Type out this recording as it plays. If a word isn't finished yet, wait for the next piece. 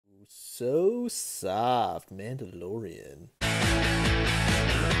So soft, Mandalorian.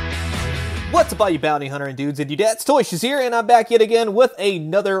 What's up all you bounty hunter and dudes and dudettes, TOYSHIZ here, and I'm back yet again with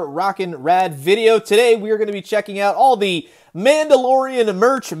another rockin' rad video. Today we are going to be checking out all the Mandalorian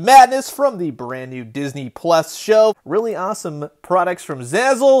merch madness from the brand new Disney Plus show. Really awesome products from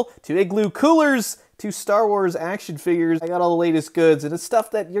Zazzle to Igloo coolers to Star Wars action figures. I got all the latest goods, and it's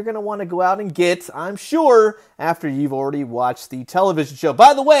stuff that you're going to want to go out and get, I'm sure, after you've already watched the television show.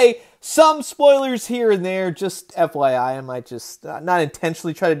 By the way, some spoilers here and there, just FYI. I might just not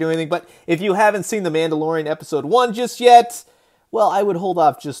intentionally try to do anything, but if you haven't seen The Mandalorian Episode 1 just yet, well, I would hold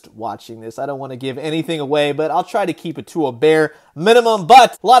off just watching this. I don't want to give anything away, but I'll try to keep it to a bare minimum.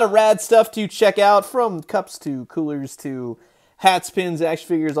 But a lot of rad stuff to check out, from cups to coolers to hats, pins, action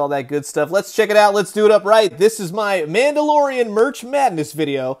figures, all that good stuff. Let's check it out. Let's do it up right. This is my Mandalorian merch madness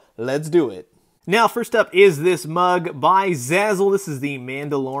video. Let's do it. Now, first up is this mug by Zazzle. This is the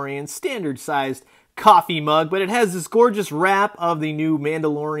Mandalorian standard-sized coffee mug, but it has this gorgeous wrap of the new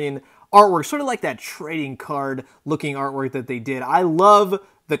Mandalorian artwork, sort of like that trading card looking artwork that they did. I love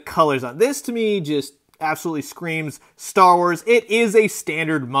the colors on this. To me, just absolutely screams Star Wars. It is a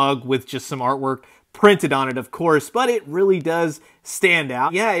standard mug with just some artwork printed on it, of course, but it really does stand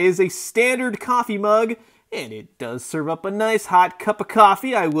out. Yeah, it is a standard coffee mug, and it does serve up a nice hot cup of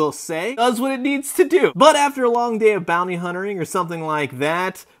coffee, I will say. It does what it needs to do. But after a long day of bounty hunting or something like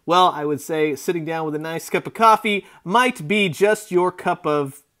that, well, I would say sitting down with a nice cup of coffee might be just your cup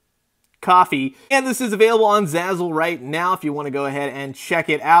of coffee. And this is available on Zazzle right now if you want to go ahead and check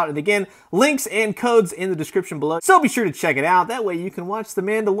it out. And again, links and codes in the description below, so be sure to check it out. That way you can watch The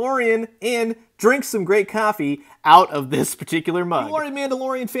Mandalorian and drink some great coffee out of this particular mug. If you are a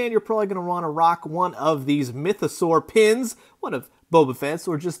Mandalorian fan, you're probably going to want to rock one of these Mythosaur pins, one of Boba Fett's,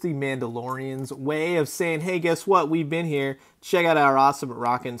 or just the Mandalorian's way of saying, hey, guess what? We've been here. Check out our awesome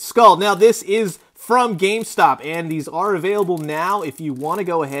rockin' skull. Now, this is from GameStop, and these are available now if you want to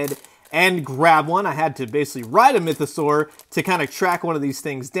go ahead and grab one. I had to basically ride a Mythosaur to kind of track one of these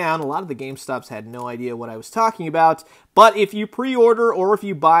things down. A lot of the GameStops had no idea what I was talking about. But if you pre-order or if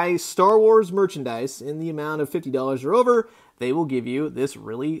you buy Star Wars merchandise in the amount of $50 or over, they will give you this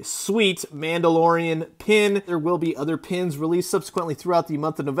really sweet Mandalorian pin. There will be other pins released subsequently throughout the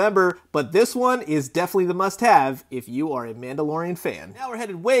month of November, but this one is definitely the must-have if you are a Mandalorian fan. Now we're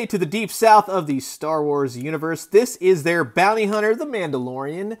headed way to the deep south of the Star Wars universe. This is their bounty hunter, the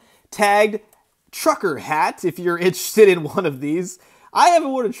Mandalorian, tagged trucker hat, if you're interested in one of these. I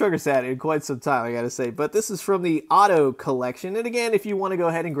haven't worn a trucker's hat in quite some time, I gotta say, but this is from the Auto collection, and again, if you want to go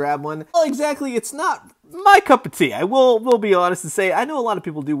ahead and grab one, well, exactly, it's not my cup of tea. I will be honest and say, I know a lot of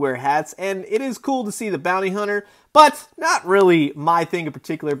people do wear hats, and it is cool to see the bounty hunter, but not really my thing in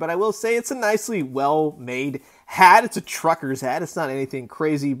particular. But I will say it's a nicely well-made hat. It's a trucker's hat. It's not anything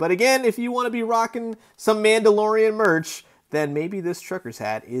crazy, but again, if you want to be rocking some Mandalorian merch, then maybe this trucker's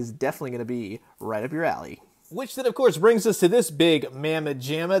hat is definitely going to be right up your alley. Which then, of course, brings us to this big mamma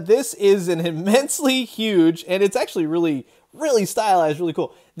jamma. This is an immensely huge, and it's actually really stylized, really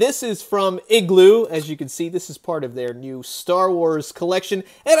cool. This is from Igloo. As you can see, this is part of their new Star Wars collection,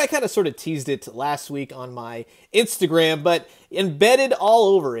 and I kind of sort of teased it last week on my Instagram, but embedded all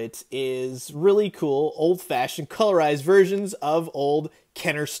over it is really cool, old-fashioned, colorized versions of old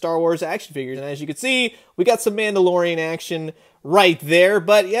Kenner Star Wars action figures. And as you can see, we got some Mandalorian action right there.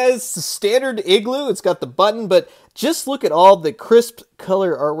 But yeah, it's the standard Igloo. It's got the button, but just look at all the crisp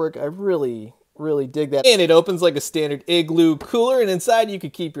color artwork. I really dig that. And it opens like a standard Igloo cooler, and inside you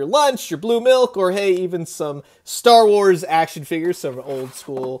could keep your lunch, your blue milk, or hey, even some Star Wars action figures, some old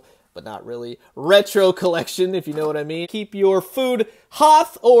school, but not really retro collection, if you know what I mean. Keep your food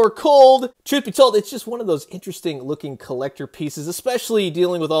hot or cold. Truth be told, it's just one of those interesting looking collector pieces, especially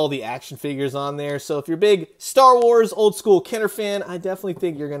dealing with all the action figures on there. So if you're a big Star Wars old school Kenner fan, I definitely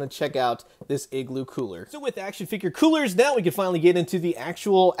think you're gonna check out this Igloo cooler. So with action figure coolers, now we can finally get into the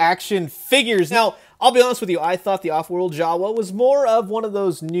actual action figures. Now, I'll be honest with you, I thought the Off-World Jawa was more of one of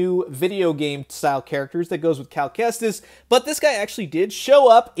those new video game style characters that goes with Cal Kestis, but this guy actually did show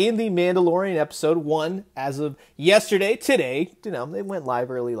up in the Mandalorian Episode 1 as of yesterday, today. You know, they went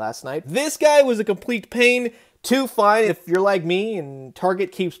live early last night. This guy was a complete pain to find if you're like me and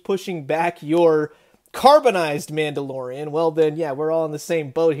Target keeps pushing back your carbonized Mandalorian. Well then, yeah, we're all in the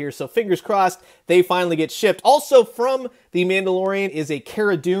same boat here, so fingers crossed they finally get shipped. Also from the Mandalorian is a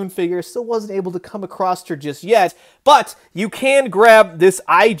Cara Dune figure. Still wasn't able to come across her just yet, but you can grab this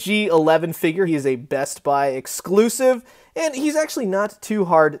IG-11 figure. He is a Best Buy exclusive, and he's actually not too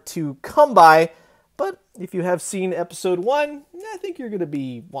hard to come by. But if you have seen Episode 1, I think you're going to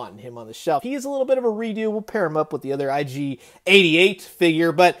be wanting him on the shelf. He is a little bit of a redo. We'll pair him up with the other IG-88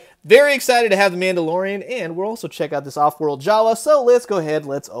 figure, but very excited to have the Mandalorian, and we'll also check out this off-world Jawa, so let's go ahead,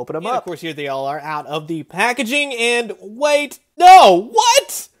 let's open them up. Of course, here they all are out of the packaging, and wait, no,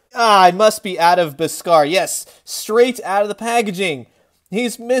 what? Ah, I must be out of Beskar. Yes, straight out of the packaging.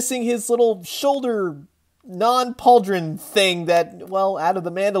 He's missing his little shoulder non-pauldron thing that, well, out of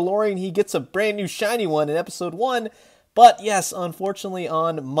the Mandalorian, he gets a brand new shiny one in episode 1. But yes, unfortunately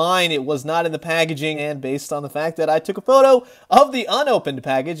on mine, it was not in the packaging, and based on the fact that I took a photo of the unopened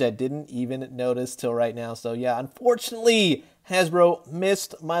package, I didn't even notice till right now. So yeah, unfortunately, Hasbro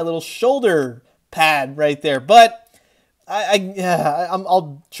missed my little shoulder pad right there. But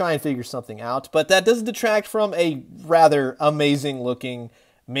I'll try and figure something out. But that doesn't detract from a rather amazing looking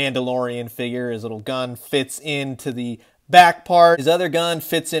Mandalorian figure. His little gun fits into the back part. His other gun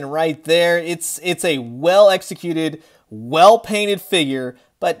fits in right there. It's a well-executed, well-painted figure,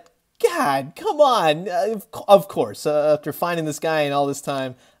 but God, come on. Of course, after finding this guy in all this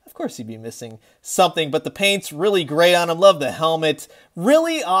time, of course he'd be missing something, but the paint's really great on him. Love the helmet.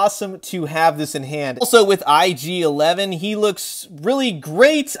 Really awesome to have this in hand. Also with IG-11, he looks really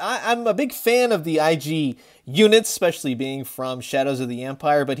great. I'm a big fan of the IG units, especially being from Shadows of the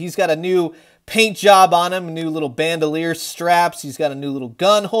Empire, but he's got a new paint job on him, new little bandolier straps. He's got a new little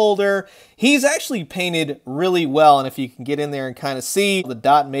gun holder. He's actually painted really well, and if you can get in there and kind of see the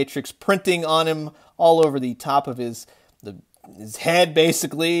dot matrix printing on him all over the top of his head,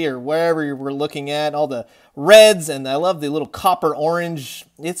 basically, or wherever you were looking at, all the reds, and I love the little copper orange.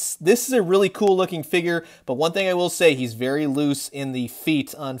 This is a really cool looking figure, but one thing I will say, he's very loose in the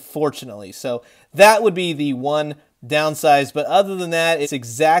feet, unfortunately. So that would be the one downsized, but other than that, it's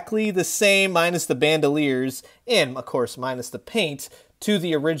exactly the same, minus the bandoliers, and of course minus the paint, to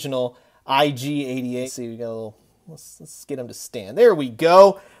the original IG-88. See, we go. Let's get him to stand. There we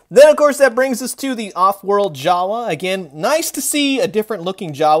go. Then of course that brings us to the off-world Jawa. Again, nice to see a different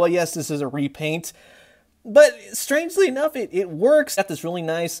looking Jawa. Yes, this is a repaint, but strangely enough, it works. Got this really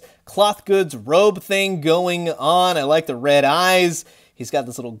nice cloth goods robe thing going on. I like the red eyes. He's got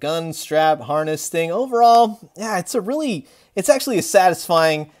this little gun strap harness thing. Overall, yeah, it's actually a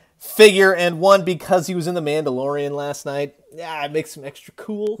satisfying figure, and one because he was in the Mandalorian last night. Yeah, it makes him extra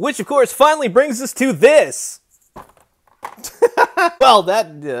cool. Which, of course, finally brings us to this. Well,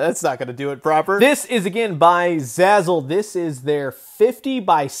 that's not going to do it proper. This is, again, by Zazzle. This is their 50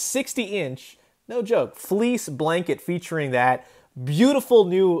 by 60 inch, no joke, fleece blanket featuring that beautiful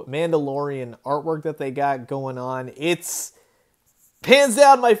new Mandalorian artwork that they got going on. It's hands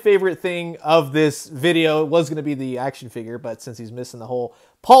down my favorite thing of this video. It was going to be the action figure, but since he's missing the whole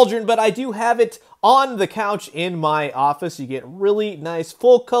pauldron, but I do have it on the couch in my office. You get really nice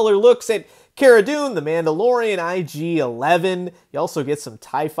full color looks at Cara Dune, the Mandalorian IG-11. You also get some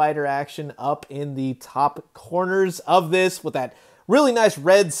TIE Fighter action up in the top corners of this with that really nice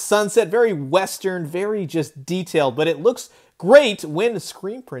red sunset, very Western, very just detailed, but it looks great when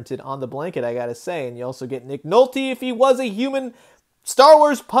screen printed on the blanket, I gotta say. And you also get Nick Nolte if he was a human Star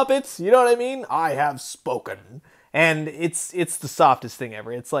Wars puppets, you know what I mean? I have spoken. And it's the softest thing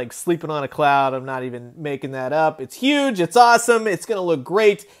ever. It's like sleeping on a cloud. I'm not even making that up. It's huge. It's awesome. It's going to look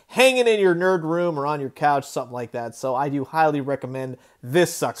great hanging in your nerd room or on your couch, something like that. So I do highly recommend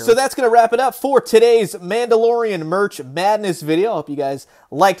this sucker. So that's going to wrap it up for today's Mandalorian merch madness video. I hope you guys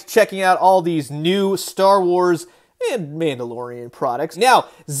liked checking out all these new Star Wars and Mandalorian products. Now,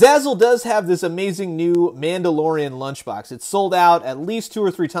 Zazzle does have this amazing new Mandalorian Lunch Box. It's sold out at least 2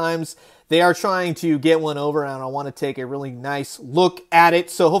 or 3 times. They are trying to get one over, and I want to take a really nice look at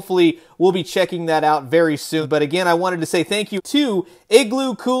it. So hopefully we'll be checking that out very soon. But again, I wanted to say thank you to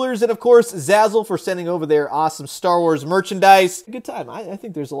Igloo Coolers and, of course, Zazzle for sending over their awesome Star Wars merchandise. Good time. I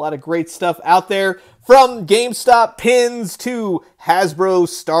think there's a lot of great stuff out there, from GameStop pins to Hasbro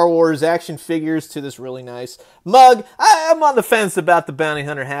Star Wars action figures to this really nice mug. I'm on the fence about the Bounty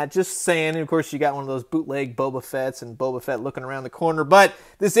Hunter hat, just saying. And of course, you got one of those bootleg Boba Fett's and Boba Fett looking around the corner. But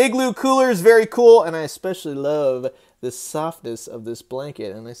this Igloo Cooler is very cool, and I especially love the softness of this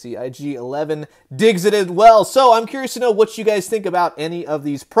blanket, and I see IG-11 digs it as well. So I'm curious to know what you guys think about any of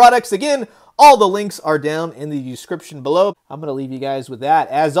these products. Again, all the links are down in the description below. I'm going to leave you guys with that.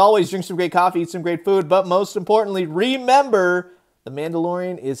 As always, drink some great coffee, eat some great food, but most importantly, remember, The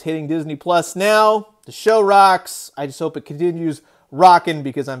Mandalorian is hitting Disney Plus now. The show rocks. I just hope it continues rocking,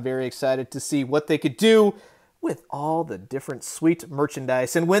 because I'm very excited to see what they could do with all the different sweet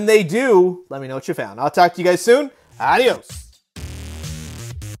merchandise. And when they do, let me know what you found. I'll talk to you guys soon. Adios.